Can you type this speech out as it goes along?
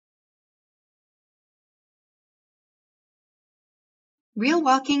Real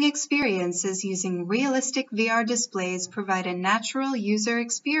walking experiences using realistic VR displays provide a natural user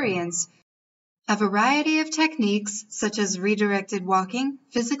experience. A variety of techniques, such as redirected walking,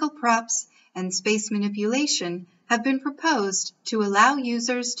 physical props, and space manipulation, have been proposed to allow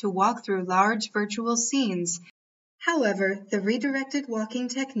users to walk through large virtual scenes. However, the redirected walking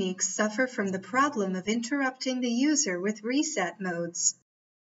techniques suffer from the problem of interrupting the user with reset modes.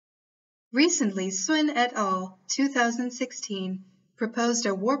 Recently, Sun et al. 2016 proposed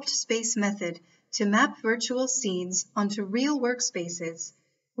a warped space method to map virtual scenes onto real workspaces,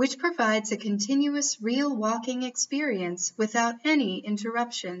 which provides a continuous real walking experience without any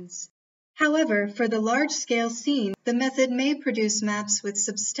interruptions. However, for the large-scale scene, the method may produce maps with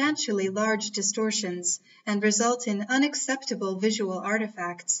substantially large distortions and result in unacceptable visual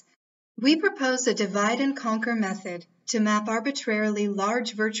artifacts. We propose a divide-and-conquer method to map arbitrarily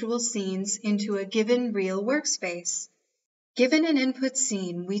large virtual scenes into a given real workspace. Given an input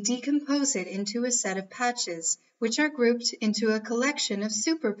scene, we decompose it into a set of patches, which are grouped into a collection of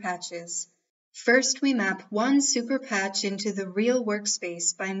super patches. First, we map one super patch into the real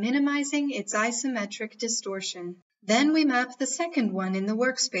workspace by minimizing its isometric distortion. Then we map the second one in the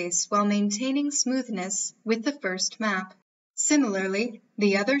workspace while maintaining smoothness with the first map. Similarly,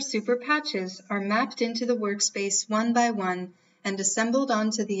 the other super patches are mapped into the workspace one by one and assembled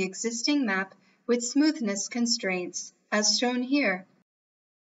onto the existing map with smoothness constraints, as shown here.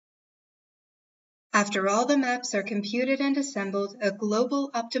 After all the maps are computed and assembled, a global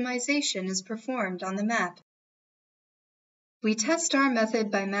optimization is performed on the map. We test our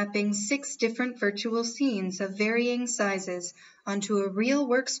method by mapping 6 different virtual scenes of varying sizes onto a real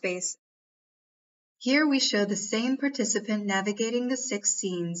workspace. Here we show the same participant navigating the 6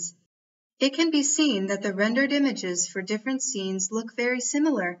 scenes. It can be seen that the rendered images for different scenes look very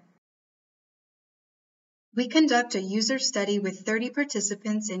similar. We conduct a user study with 30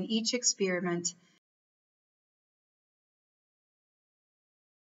 participants in each experiment.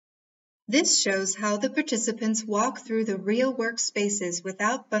 This shows how the participants walk through the real workspaces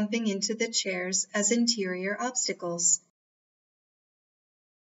without bumping into the chairs as interior obstacles.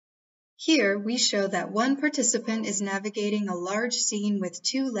 Here we show that one participant is navigating a large scene with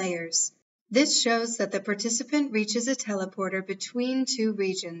 2 layers. This shows that the participant reaches a teleporter between 2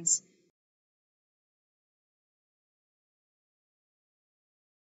 regions.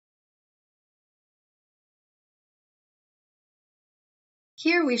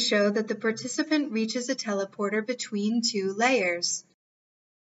 Here we show that the participant reaches a teleporter between 2 layers.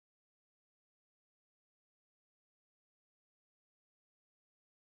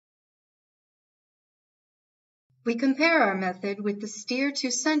 We compare our method with the steer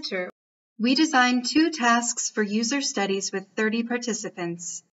to center. We designed 2 tasks for user studies with 30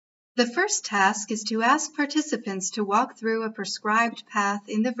 participants. The first task is to ask participants to walk through a prescribed path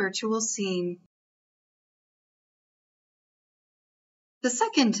in the virtual scene. The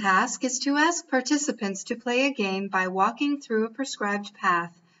second task is to ask participants to play a game by walking through a prescribed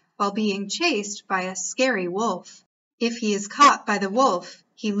path while being chased by a scary wolf. If he is caught by the wolf,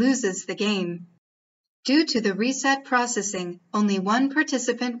 he loses the game. Due to the reset processing, only one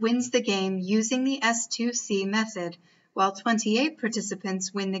participant wins the game using the S2C method, while 28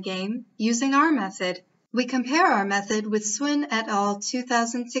 participants win the game using our method. We compare our method with Sun et al.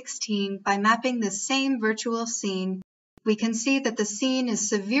 2016 by mapping the same virtual scene. We can see that the scene is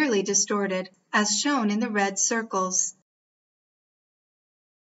severely distorted, as shown in the red circles.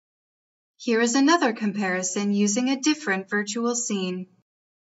 Here is another comparison using a different virtual scene.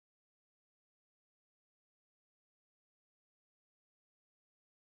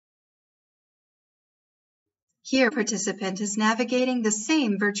 Here, a participant is navigating the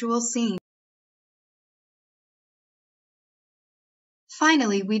same virtual scene.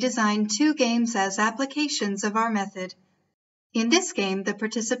 Finally, we designed 2 games as applications of our method. In this game, the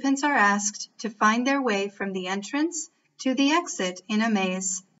participants are asked to find their way from the entrance to the exit in a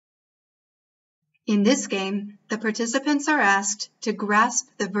maze. In this game, the participants are asked to grasp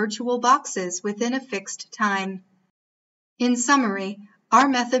the virtual boxes within a fixed time. In summary, our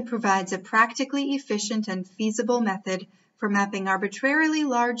method provides a practically efficient and feasible method for mapping arbitrarily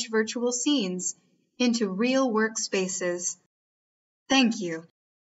large virtual scenes into real workspaces. Thank you.